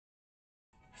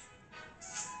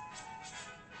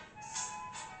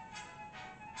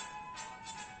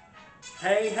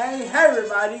Hey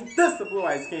everybody, this is the Blue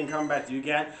Eyes King coming back to you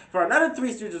again for another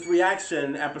Three Stooges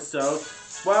reaction episode.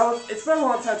 Well, it's been a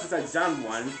long time since I've done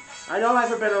one. I know I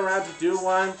haven't been around to do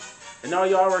one. I know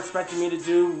y'all were expecting me to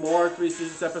do more Three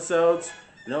Stooges episodes.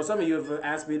 I know some of you have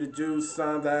asked me to do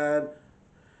some that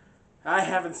I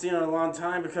haven't seen in a long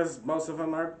time because most of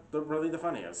them aren't really the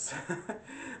funniest.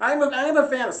 I am a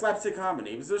fan of slapstick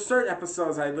comedy because there's certain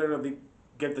episodes I literally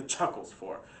get the chuckles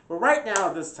for. But right now,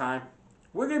 at this time,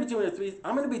 we're going to be doing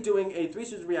I'm going to be doing a Three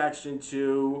Stooges reaction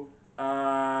to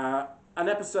an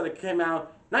episode that came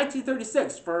out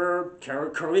 1936 for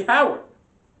Curly Howard,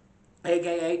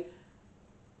 aka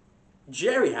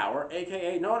Jerry Howard,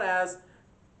 aka known as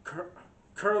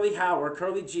Curly Howard,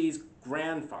 Curly G's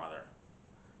grandfather.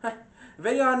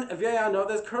 If y'all know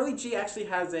this, Curly G actually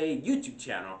has a YouTube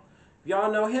channel. If y'all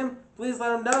know him, please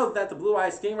let him know that the Blue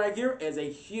Eyes King right here is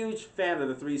a huge fan of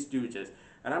the Three Stooges.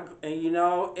 And you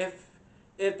know,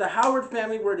 if the Howard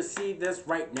family were to see this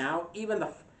right now, even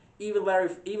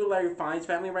Larry Fine's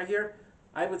family right here,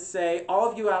 I would say all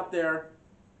of you out there,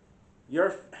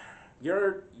 your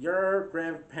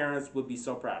grandparents would be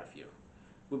so proud of you.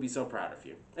 Would be so proud of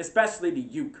you, especially to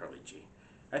you, Curly G.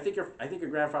 I think your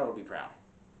grandfather will be proud.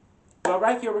 But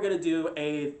right here, we're gonna do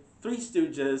a Three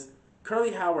Stooges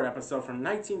Curly Howard episode from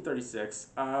 1936.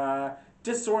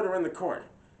 Disorder in the Court.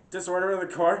 Disorder in the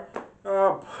Court.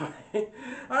 Oh boy,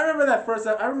 I remember that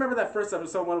first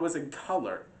episode when it was in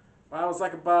color. I was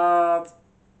like about,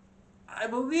 I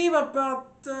believe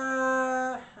about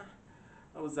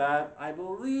what was that? I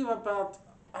believe about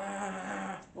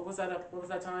what was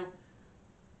that time?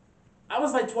 I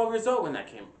was like 12 years old when that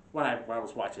came when I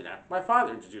was watching that. My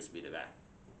father introduced me to that.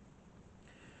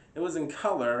 It was in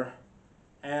color,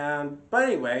 but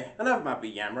anyway, enough about me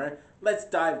yammering. Let's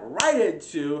dive right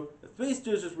into the Three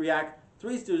Stooges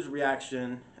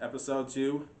reaction episode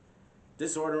 2,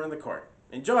 Disorder in the Court.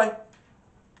 Enjoy!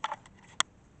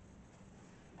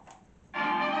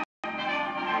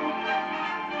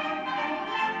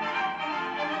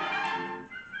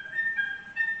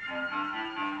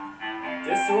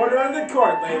 Disorder in the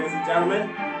Court, ladies and gentlemen.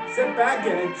 Sit back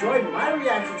and enjoy my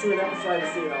reaction to an episode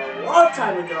I've seen a long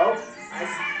time ago. I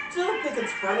still think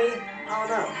it's funny. I don't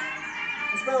know.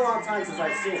 It's been a long time since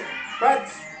I've seen it. But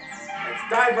let's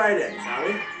dive right in, shall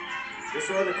we?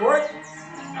 Disorder in the Court?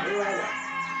 I'll be right up.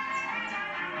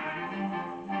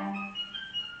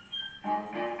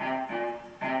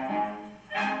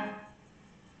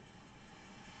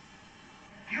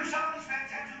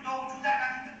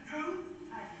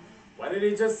 What did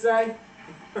he just say?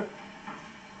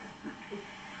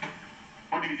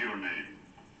 What is your name?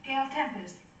 Gale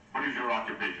Tempest. What is your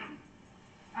occupation?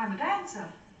 I'm a dancer.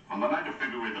 On the night of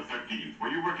February the 13th, were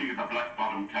you working at the Black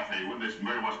Bottom Cafe when this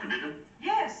murder was committed?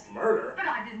 Yes. Murder? But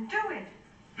I didn't do it.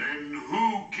 Then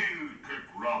who killed Kirk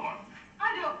Robbins?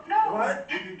 I don't know. What?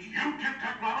 Didn't you kill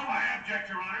Kirk Robbins? I object,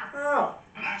 Your Honor. Oh.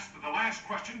 And ask that the last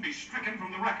question be stricken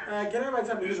from the record. Can I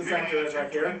tell me who this actor is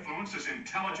right here? Influence this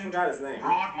intelligent, I forgot his name.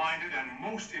 broad-minded, and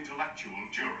most intellectual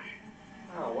jury.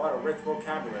 Oh, what a rich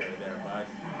vocabulary there, bud.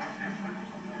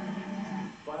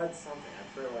 Bud something. I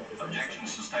feel like this. Objection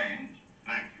sustained.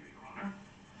 Thank you, Your Honor.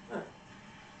 Huh.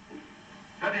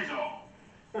 That is all.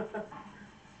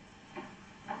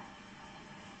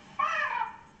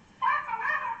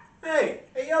 Hey,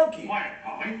 Yoki. Quiet,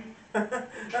 Polly.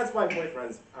 That's my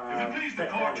boyfriend's. If it please the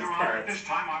court, Your Honor, at this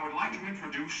time I would like to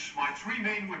introduce my three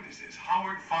main witnesses,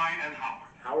 Howard, Fine, and Howard.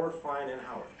 Howard, Fine, and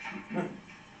Howard.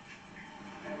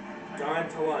 Gone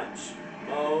to lunch.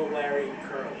 Moe, Larry,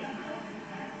 Curly.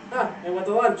 Huh, they went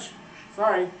to lunch.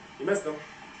 Sorry, you missed them.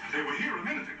 They were here a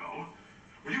minute ago.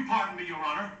 Will you pardon me, Your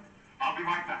Honor? I'll be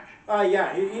right back.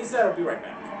 Yeah, he said he'll be right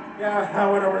back. Yeah, I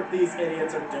wonder what these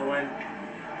idiots are doing.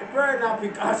 It better not be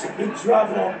causing me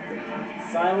trouble.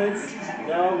 Silence,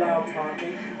 no loud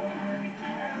talking.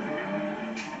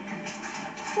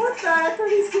 What the heck are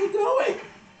these two doing?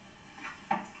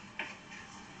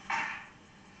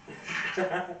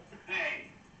 Hey,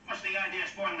 what's the idea of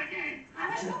spoiling the game? I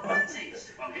was the onesies.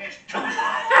 Well, here's two.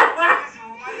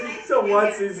 So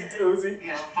onesies and twosies.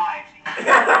 Here's five.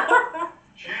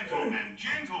 Gentlemen,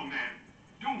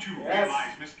 don't you Yes.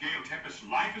 realize Miss Gale Tempest's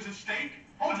life is at stake?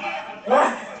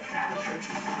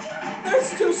 They're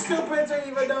too stupid to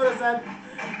even notice that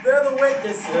they're the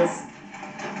witnesses.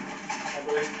 I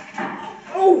believe.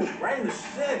 Oh, right in the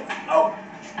shit. Oh.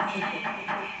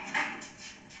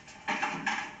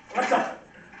 What the?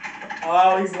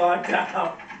 Oh, he's locked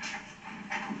out.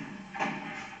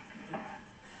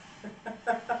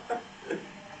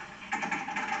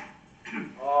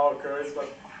 Oh, Curry's about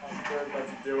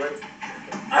to do it.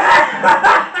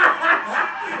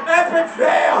 Epic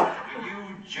fail! You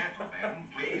gentlemen,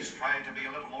 please try to be a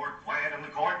little more quiet in the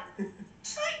court.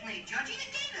 Certainly, Judgy,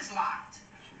 the gate is locked.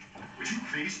 Would you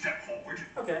please step forward?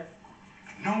 Okay.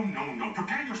 No.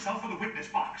 Prepare yourself for the witness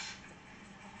box.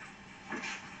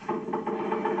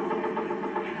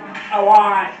 Oh,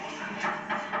 why?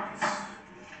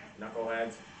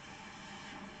 Knuckleheads.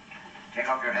 Take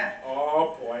off your hat.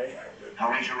 Oh, boy.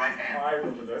 Now raise your right hand. I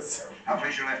remember this. Now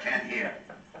place your left hand here.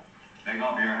 Take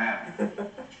off your hat.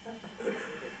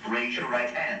 Raise your right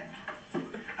hand.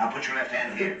 Now put your left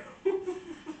hand here.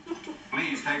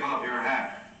 Please take off your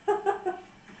hat.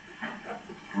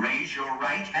 Raise your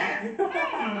right hand.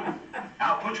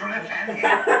 Now put your left hand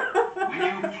here. Will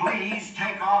you please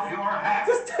take off your hat?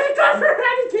 Just take off your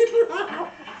hat and keep it on.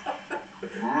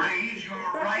 Raise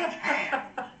your right hand.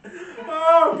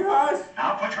 Oh, gosh.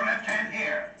 Now put your left hand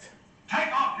here.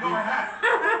 Take off your hat.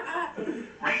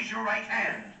 Raise your right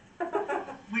hand.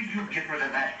 Will you get rid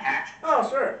of that hat? Oh,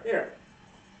 sure. Here.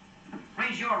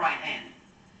 Raise your right hand.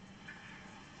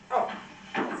 Oh,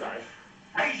 sorry.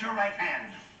 Raise your right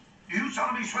hand. Do you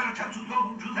solemnly swear to tell the truth, the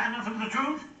whole truth, and nothing but the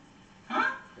truth?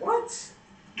 Huh? What?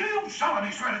 Do you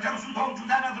solemnly swear to tell the truth, the whole truth,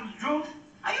 and nothing but the truth?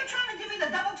 Are you trying to give me the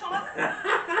double talk?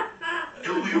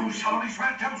 Do you solemnly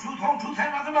swear to tell the truth, the whole truth,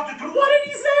 and nothing but the truth? What did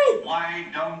he say? Why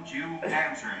don't you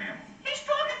answer him? He's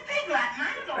talking pig Latin.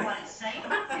 I don't know what he's saying.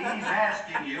 He's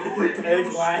asking you if you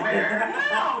Pig Latin. swear.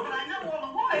 No, but I know all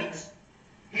the words.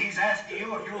 He's asking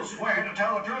you if you'll swear to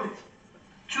tell the truth.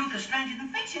 Truth is stranger than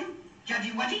fiction.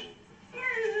 Judgy Wudgy.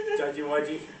 Judgy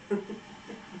Wudgy.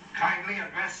 Kindly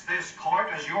address this court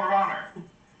as your honor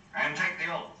and take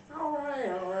the oath. All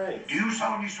right. Do you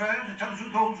solemnly swear to tell the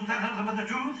truth, the whole truth, and nothing but the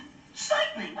truth?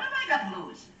 Certainly. What have I got to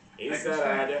lose? He said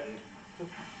I didn't.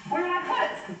 Where did I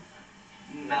put it?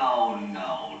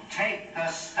 No. Take the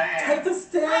stand. Take the I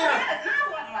stand. had it.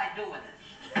 Now what do I do with it?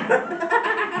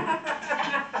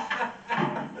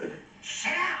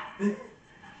 Sit down.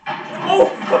 Oh!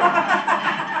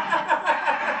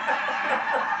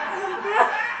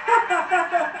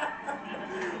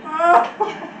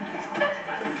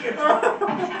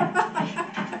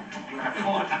 You have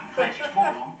fought that classic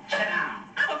forum. Sit down.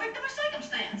 I'm a victim of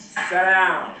circumstance. Sit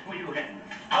down. Where you heading?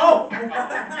 Oh! Be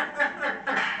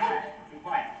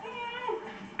quiet.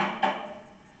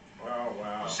 Oh,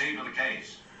 wow. Proceed with the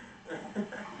case.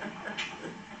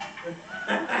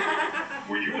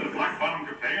 Were you in the Black Bottom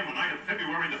Cafe on the night of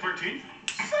February the 13th?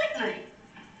 Certainly.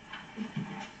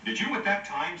 Did you at that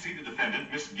time see the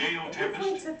defendant, Miss Gale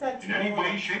Tempest, in any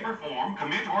way, shape, or form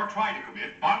commit or try to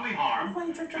commit bodily harm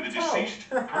to the deceased,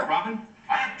 Kirk Robbins?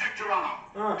 I object, Your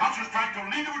Honor. Counsel's trying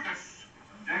to lead the witness.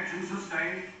 Objection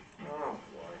sustained. Oh,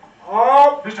 boy.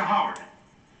 Oh! Mr. Howard,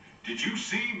 did you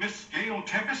see Miss Gale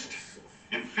Tempest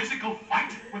in physical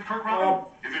fight with Kirk Robbins?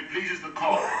 If it pleases the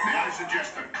court, may I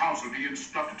suggest that counsel be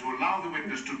instructed to allow the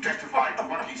witness to testify to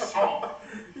what he saw?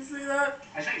 You see that?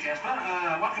 I say, Jasper,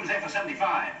 what comes after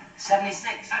 75?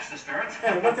 76. That's the spirit.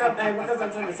 Hey, what comes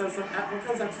after 76?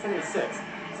 77.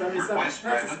 That's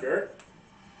the spirit.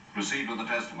 Proceed with the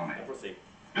testimony. Proceed.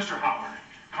 Mr. Howard,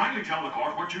 kindly tell the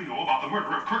court what you know about the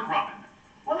murder of Kirk Robbins.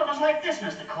 Well, it was like this,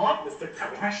 Mr. Court. Mr.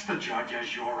 Address the judge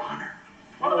as your honor.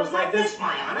 Well, it was like this,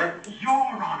 my honor.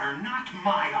 Your honor, not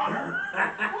my honor.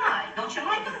 Why? Don't you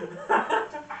like it?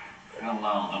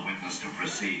 Allow the witness to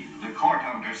proceed. The court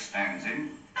understands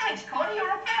him. Thanks, Cordy. You're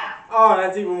a pal. Oh,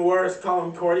 that's even worse. Call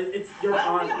him Cordy. It's your Well,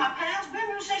 honor. me and my pals, we're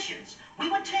musicians. We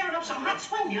were tearing up some hot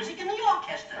swing music in the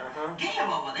orchestra.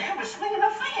 Gale over there was swinging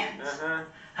her fans.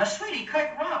 Her sweetie,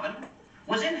 Kirk Robbins,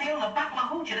 was inhaling a bottle of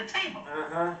hooch at a table.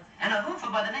 And a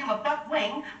hoofer by the name of Buck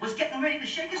Wing was getting ready to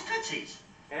shake his tootsies.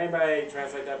 Anybody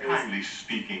translate that, please? Kindly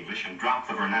speak English and drop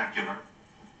the vernacular.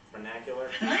 Vernacular?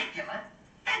 Vernacular?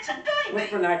 That's a What's diamond.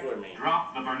 vernacular mean?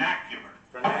 Drop the vernacular.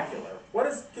 Vernacular. What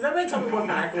is... Can everybody tell me what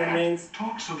vernacular means?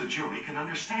 Talk so the jury can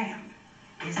understand.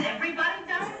 Is everybody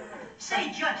done?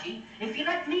 Say, Judgy, if you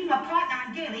let me and my partner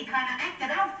and Gailey kind of act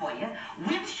it out for you,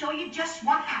 we'll show you just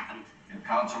what happened. If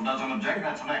counsel doesn't object,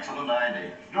 that's an excellent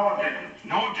idea. No objections.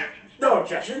 No objections. No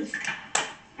objections.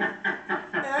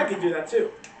 Yeah, I can do that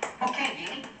too. Okay,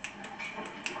 Gailey.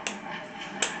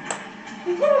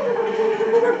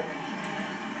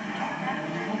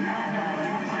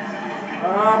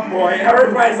 Oh boy,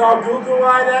 everybody's all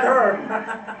goo-goo-eyed at her.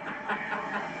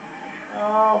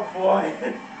 Oh boy.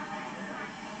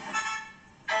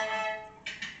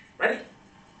 Ready?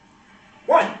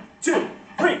 1, 2,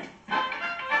 3.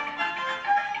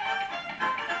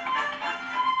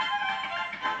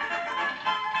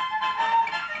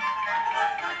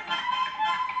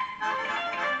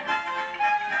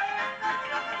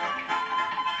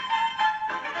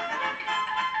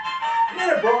 Get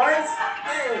it, boys.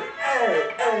 Hey,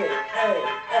 hey, hey, hey.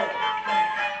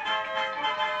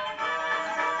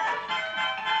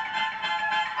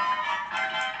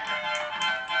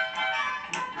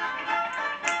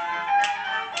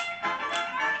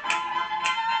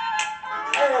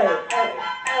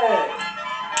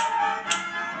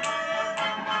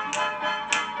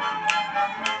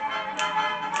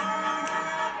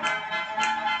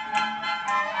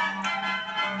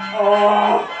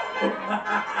 Oh!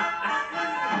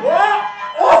 What?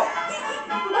 Oh!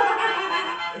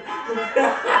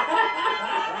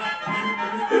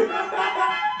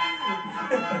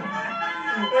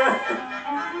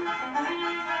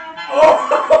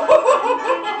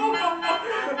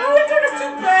 Oh, he took his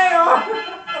toupee off!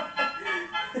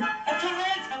 A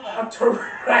tarantula! A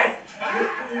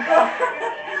tarantula!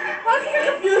 How can you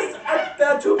confuse a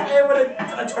toupee with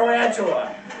a tarantula?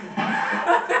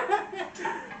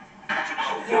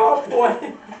 Oh boy!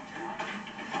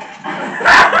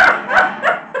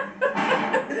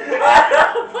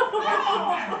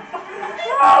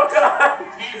 Oh God!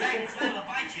 Stand back and flail to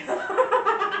bite you.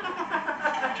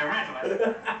 Tarantula.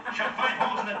 Shot 5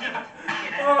 holes in the divot.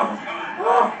 Get out. Come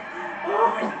on.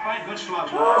 Wasted 5 good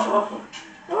slugs.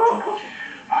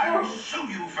 I'll sue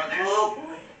you for this.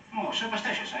 Oh,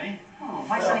 superstitious, eh? Oh,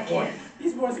 why should I kid?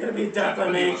 These boys are gonna be death on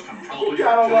You me. must control You your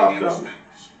gotta love killing them.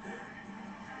 instincts.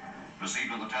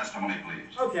 Proceed with the testimony,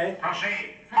 please. Okay,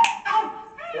 Proceed.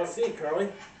 we'll see, Curly.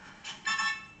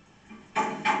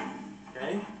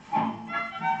 Okay.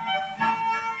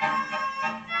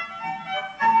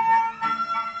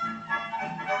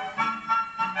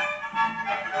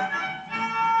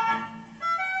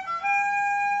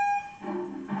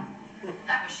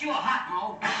 That was sure hot,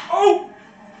 Moe. Oh!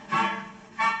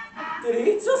 Did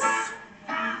he just...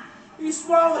 He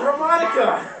swallowed the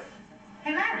harmonica!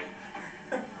 Hey, Larry.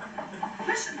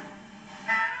 Listen.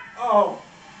 Oh.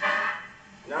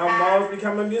 Now Moe's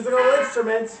become a musical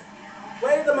instrument.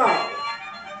 Play the Moe.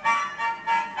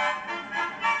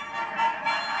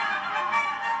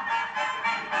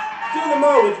 Do the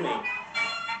Moe with me.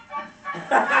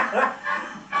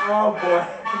 Oh boy.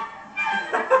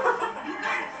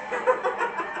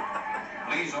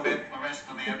 Please omit the rest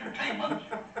of the entertainment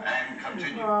and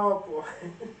continue. Oh boy.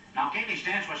 Now, Gailey's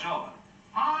dance was over.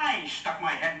 I stuck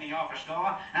my head in the office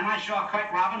door, and I saw Kirk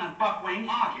Robbins and Buckwing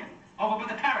arguing over by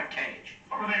the parrot cage.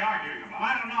 What were they arguing about?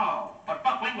 I don't know, but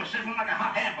Buckwing was sizzling like a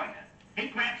hot hamburger. He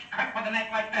grabs Kirk by the neck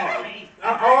like that, see?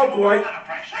 Oh boy.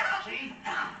 Letterpress, see?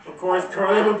 Of course,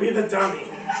 Curly will be the dummy.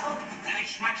 Then he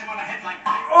smacks him on the head like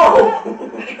that. Oh!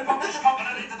 Then he pokes his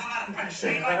coconut into the letterpress,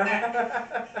 see? Like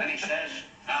that. Then he says,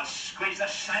 I'll squeeze the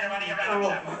cider out of your Adam's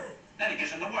apple. Then he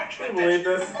gives him the works I like can't believe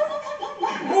this. this.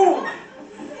 Ooh!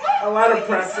 A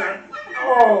letterpresser.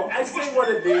 Oh, I see one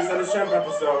of these on the Chef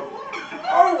episode.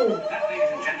 Oh! That,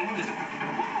 ladies and gentlemen, is...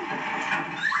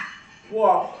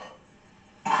 Whoa.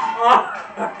 Oh.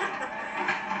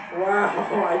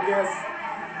 Wow, I guess.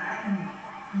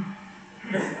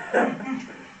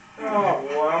 Oh,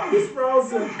 wow. He's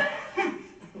frozen.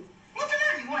 What's the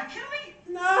matter? You want to kill me?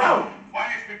 No! Why,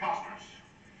 it's preposterous.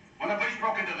 When the police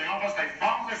broke into the office, they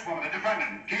found this woman, the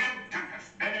defendant, Gale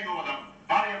Tempest, bending over the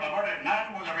body of the murdered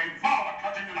man with a revolver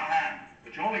clutching in her hand.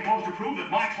 Which only goes to prove that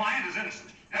my client is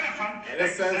innocent. Innocent?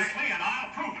 Innocent. Exactly, and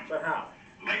I'll prove it. But how?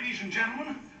 Ladies and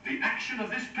gentlemen, the action of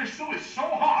this pistol is so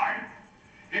hard,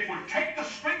 it would take the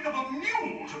strength of a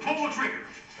mule to pull the trigger.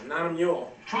 I'm not a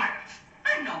mule. Try it.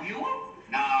 I'm no mule.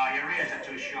 No, your ears are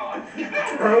too short.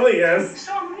 Curly is.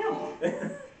 So I'm a mule.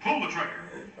 Pull the trigger.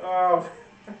 Oh.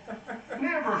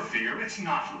 Never fear, it's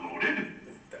not loaded.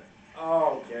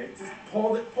 Oh, okay. Just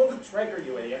pull the trigger,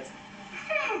 you idiot.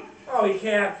 Oh, you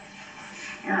can't.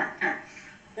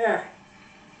 Yeah.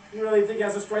 You really think he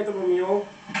has the strength of a mule?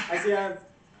 I see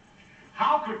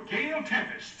How could Gale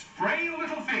Tempest's frail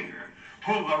little finger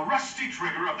pull the rusty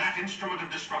trigger of that instrument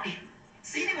of destruction?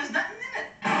 See, there was nothing in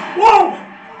it. Whoa!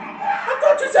 I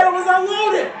thought you said it was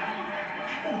unloaded!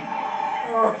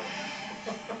 Oh.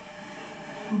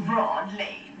 Broad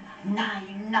Lane,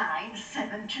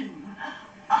 9972,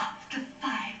 after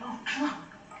 5 o'clock.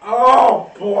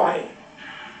 Oh, boy!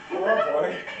 Oh,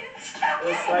 boy.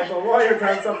 Looks like the lawyer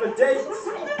got up a date.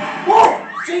 Whoa!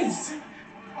 Jeez!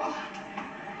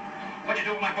 What'd you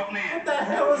do with my book, man? What the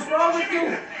hell is wrong with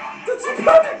you? That's a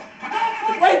puppet!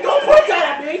 Wait, don't put that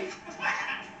at me!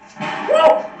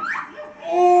 Whoa!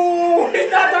 Oh, he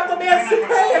knocked out the man's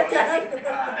toupee again! There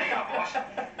you are, boss.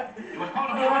 You was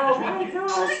calling me Oh, a my witness,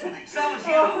 gosh. wasn't you? So was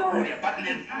you. You're butting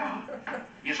in.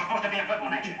 You're supposed to be a good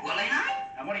one, ain't you? Well, ain't I?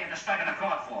 And what are you just stuck in the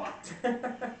court for?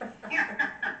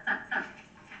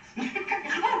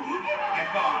 Get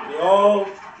gone. The old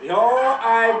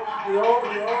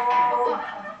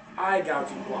eye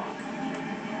gouging block.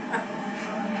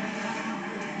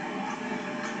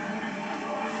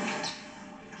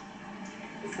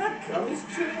 Is that gum he's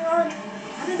chewing on?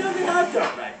 I didn't know they had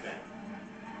gum back then.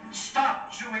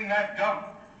 Stop chewing that gum.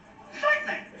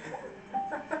 Frightening.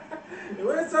 You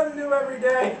learn something new every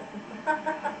day.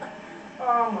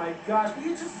 Oh my gosh, will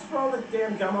you just throw the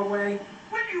damn gum away?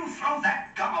 Will you throw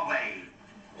that gum away?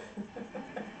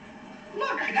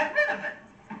 You got rid of it.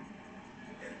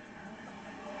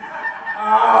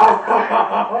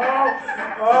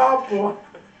 Oh boy.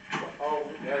 Oh,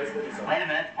 there's the result. Wait a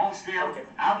minute. Hold still. Okay.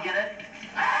 I'll get it.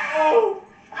 Oh!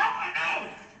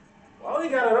 Well, he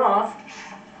got it off.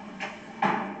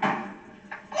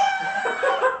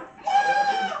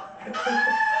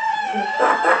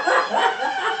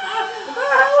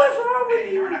 What's wrong with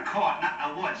Hey, you're in a court, not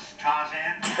in the woods,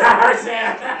 Tarzan.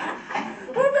 Tarzan?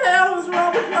 What the hell is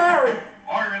wrong with Larry?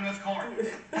 Order in this court.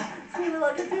 Screaming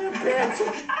like a damn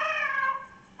banshee.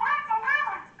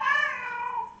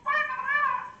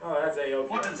 Oh, that's A-OK.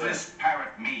 What does this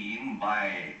parrot mean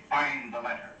by find the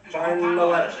letter? Is there Find no the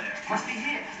letter. there? Must be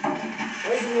here.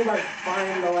 What does he mean by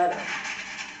find the letter?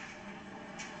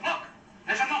 Look,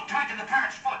 there's a note tied to the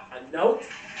parrot's foot. A note?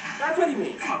 That's what he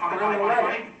means. Come on, Find Polly, the Polly, letter.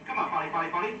 Polly. Come on, Polly, Polly,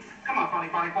 Polly. Come on, Polly,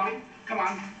 Polly, Polly. Come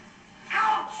on.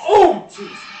 Oh,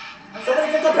 jeez.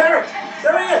 Somebody get the parrot.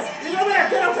 There he is. He's over there.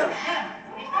 Get up there.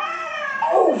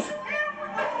 Oh.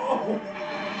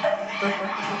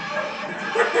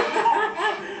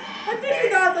 I think he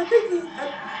got,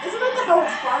 isn't that the Howard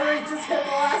Spider he just hit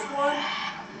the last one?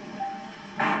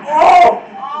 Oh!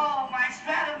 Oh, my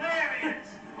Stradivarius.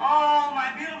 Oh,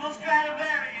 my beautiful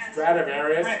Stradivarius.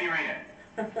 Stradivarius. Ready, Rhea.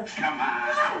 Come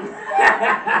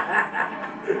on.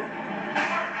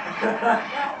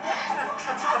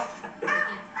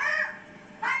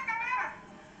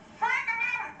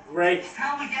 Great.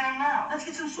 How do we get him now? Let's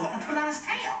get some salt and put it on his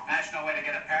tail. That's no way to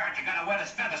get a parrot. You gotta wet his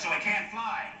feathers so he can't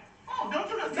fly. Oh, don't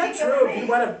do the Is that thing true? to If you me.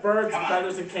 wet a bird's Come on.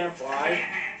 feathers and can't Give me a fly?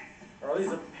 hand. Or at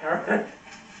least a parrot?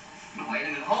 Wait a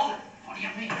minute, hold it. What do you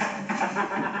mean?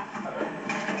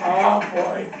 Oh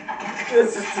boy.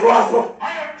 This is trouble.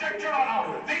 I object, Your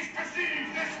Honor. These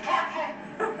proceedings, this courtroom.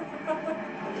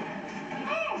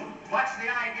 What's the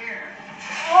idea?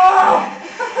 Oh!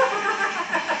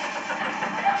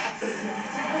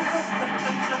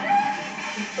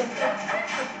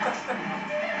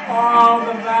 Oh,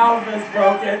 the valve is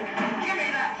broken. Give me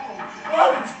that hose.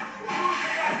 Oh.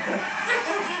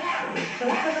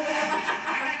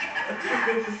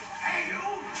 Hey, you.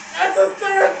 That's the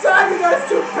third time you guys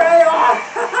to pay off.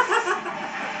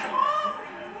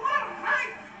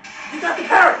 You got the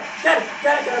parrot. Get it.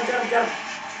 Get him.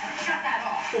 Shut that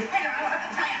off. Wait a minute, I'll have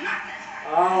to tie a knot this.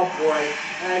 Oh boy,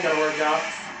 that ain't gonna work out.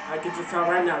 I can just tell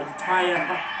right now, you tie a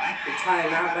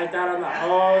knot like that on the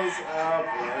hose. Oh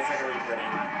boy, that's not gonna be pretty.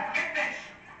 Get this.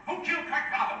 Who killed Kirk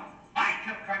Robbins? I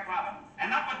killed Kirk Robbins.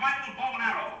 And not with my little bow and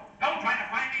arrow. Don't try to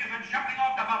find me as I'm jumping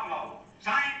off the buffalo.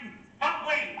 Signed,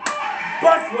 Buckwing.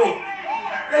 Buckley!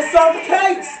 They solved the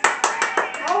case!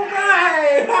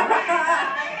 Alright!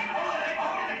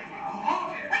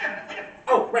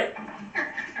 Oh, right.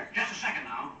 Just a second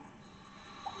now.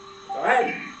 Go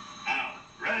ahead. Now,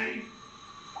 ready?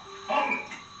 Hold it.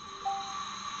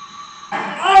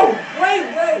 Oh, wait!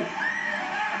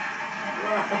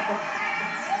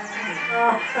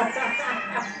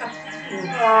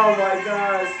 Oh my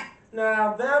gosh.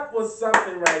 Now that was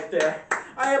something right there.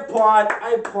 I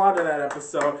applauded that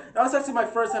episode. That was actually my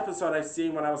first episode I've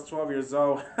seen when I was 12 years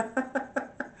old.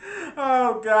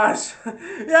 Oh gosh.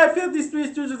 Yeah, I feel these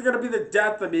Three Stooges are gonna be the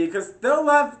death of me because they'll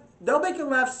make you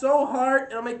laugh so hard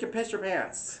it'll make you piss your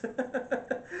pants.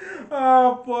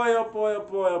 Oh boy.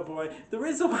 The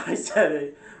reason why I said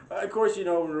it, of course you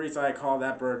know the reason I call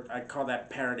that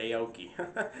parrot Aoki.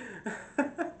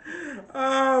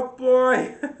 Oh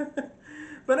boy.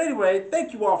 But anyway,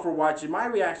 thank you all for watching my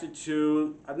reaction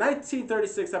to a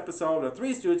 1936 episode of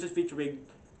Three Stooges featuring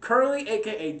Curly,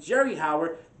 aka Jerry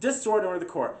Howard, Disorder of the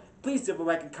Court. Please leave a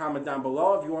like and comment down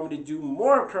below if you want me to do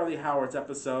more Curly Howard's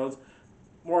episodes,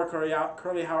 more Curly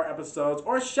Howard episodes,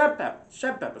 or Shemp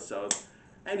episodes.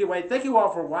 Anyway, thank you all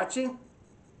for watching.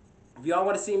 If you all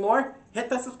want to see more, hit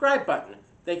that subscribe button.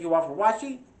 Thank you all for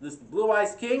watching. This is the Blue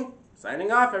Eyes King,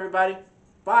 signing off, everybody.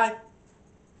 Bye.